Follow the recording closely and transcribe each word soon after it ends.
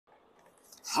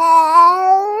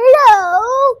Hello,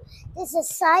 this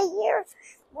is Saahir.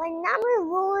 My number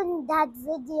ruined that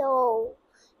video,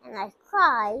 and I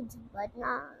cried, but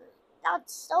that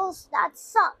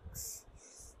sucks.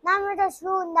 Number just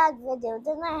ruined that video.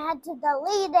 Then I had to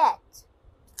delete it.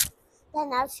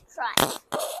 Then I was crying.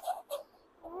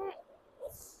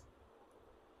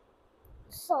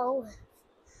 So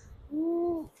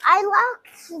I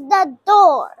locked the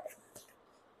door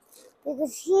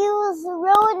because he was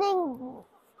ruining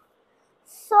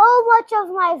so much of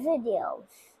my videos.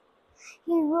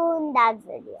 He ruined that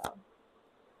video.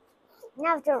 I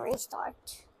have to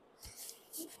restart.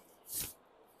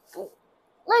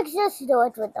 Let's just do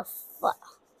it with the foot.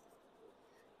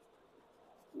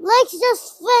 Let's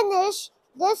just finish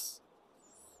this.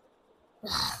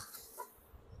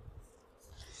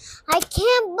 I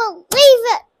can't believe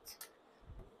it.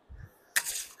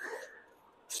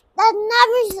 That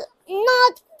never's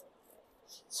not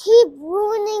keep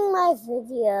ruining my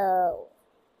video.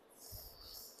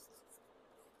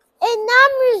 In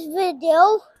Namer's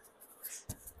video,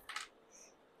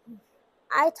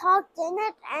 I talked in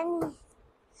it and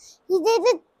he did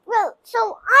it well.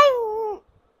 So I'm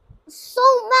so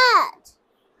mad.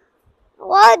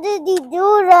 Why did he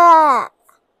do that?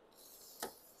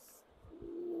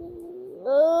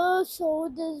 So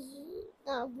this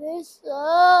Namer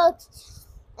sucks.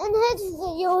 In his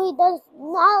video, he does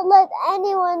not let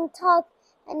anyone talk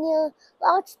and he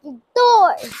locks the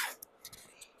doors.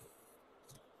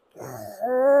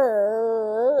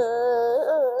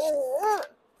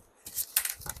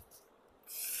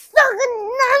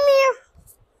 Namer,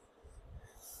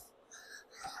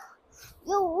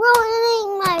 you're ruining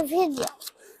my video.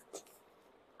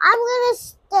 I'm gonna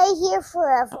stay here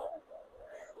forever.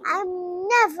 I'm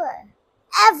never,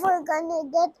 ever gonna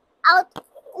get out,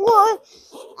 or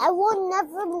I will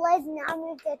never let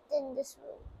Namer get in this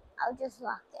room. I'll just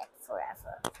lock it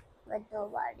forever with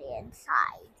nobody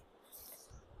inside.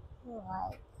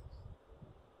 Like,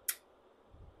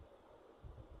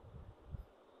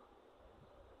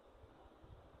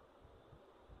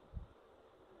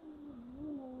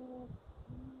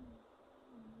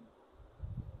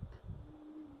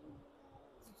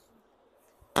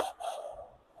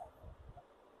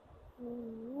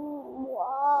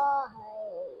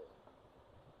 why?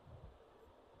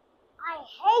 I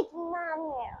hate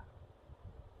Namer.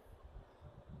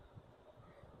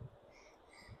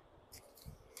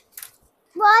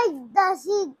 Why does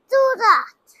he do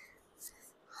that?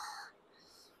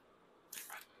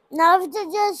 Now I have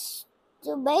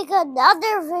to make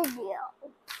another video.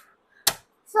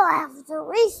 So I have to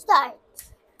restart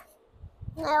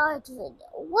my art video.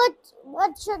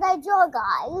 What should I draw,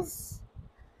 guys?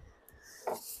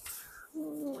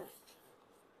 You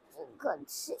could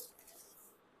see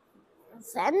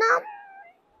Venom.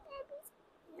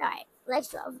 Alright, let's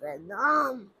draw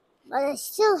Venom. But I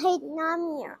still hate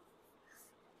Namer.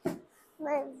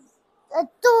 The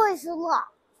door is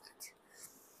locked.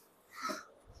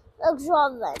 Let's draw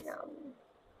Venom.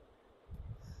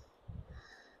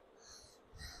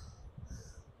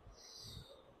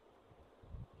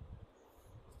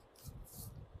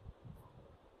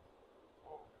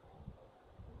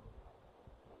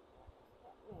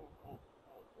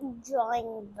 Drawing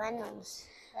Venom's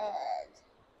head.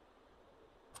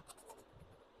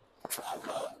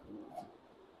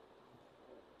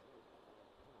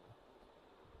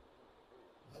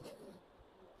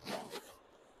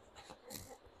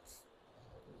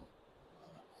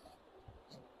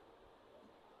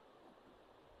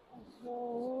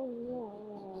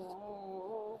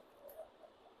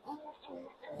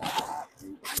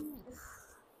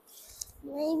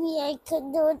 Maybe I could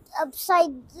do it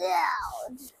upside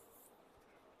down.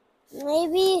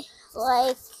 Maybe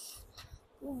like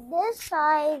this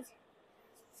side.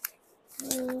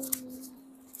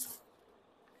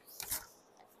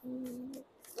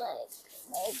 Like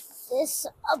this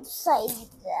upside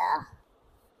down.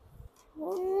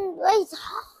 Wait,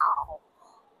 how?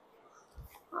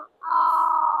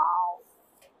 Oh.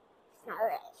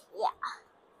 Alright, yeah.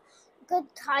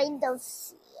 Could kind of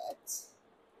see it.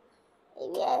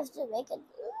 Maybe I have to make it a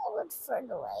little bit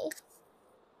further away.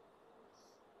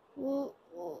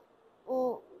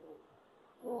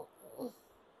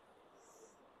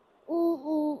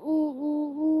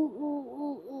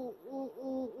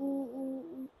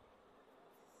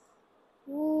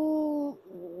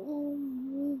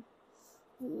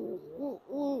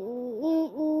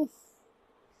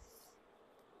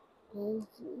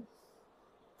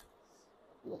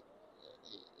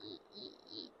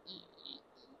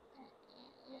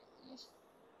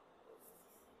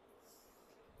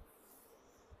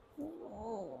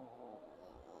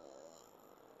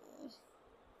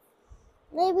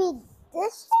 Maybe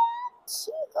this one?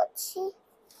 See, let's see.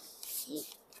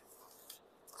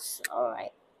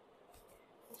 Alright.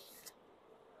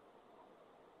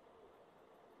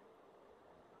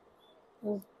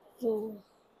 Okay.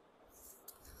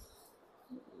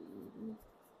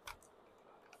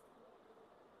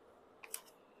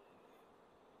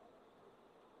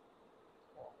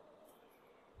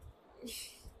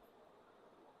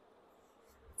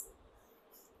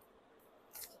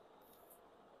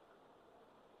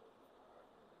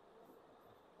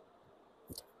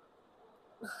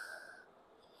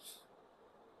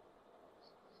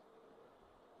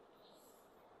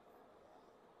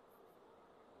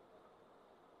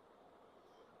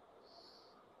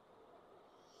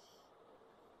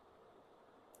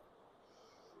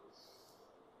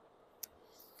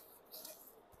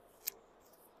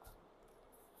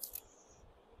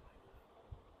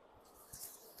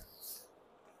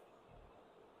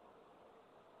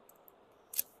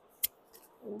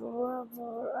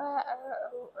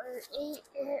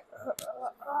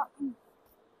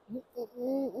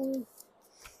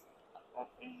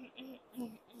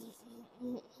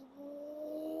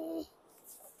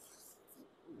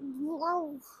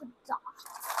 No dot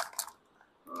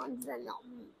on Venom.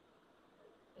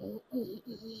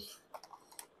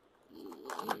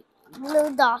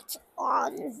 Blue dot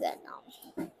on Venom.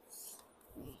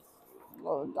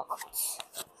 Blue dots.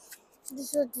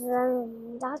 This is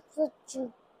Venom. That's what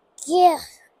you get.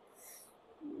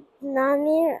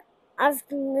 Nani, I have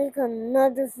to make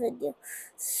another video.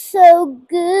 So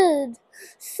good.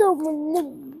 So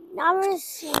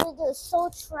Nami's video is so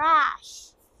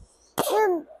trash.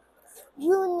 You're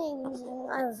ruining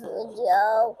my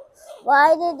video.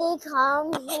 Why did they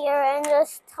come here and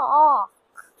just talk?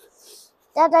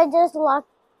 That I just locked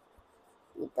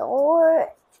the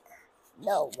door.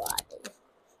 Nobody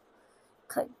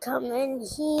could come in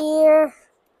here.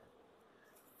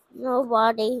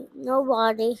 Nobody.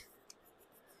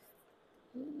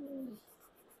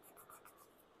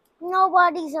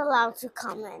 Nobody's allowed to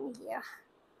come in here.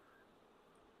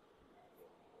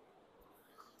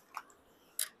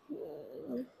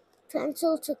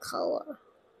 Pencil to color.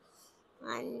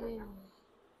 I know.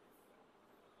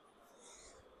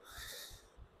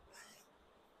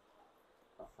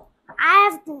 I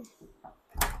have to.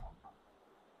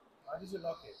 Why did you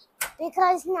lock it?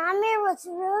 Because Namir was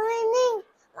ruining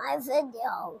my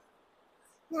video.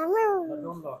 Namir. But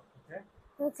don't lock, okay?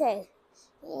 Okay.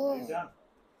 You done?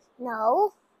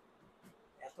 No.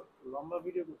 এত লম্বা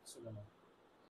video করছো কেন?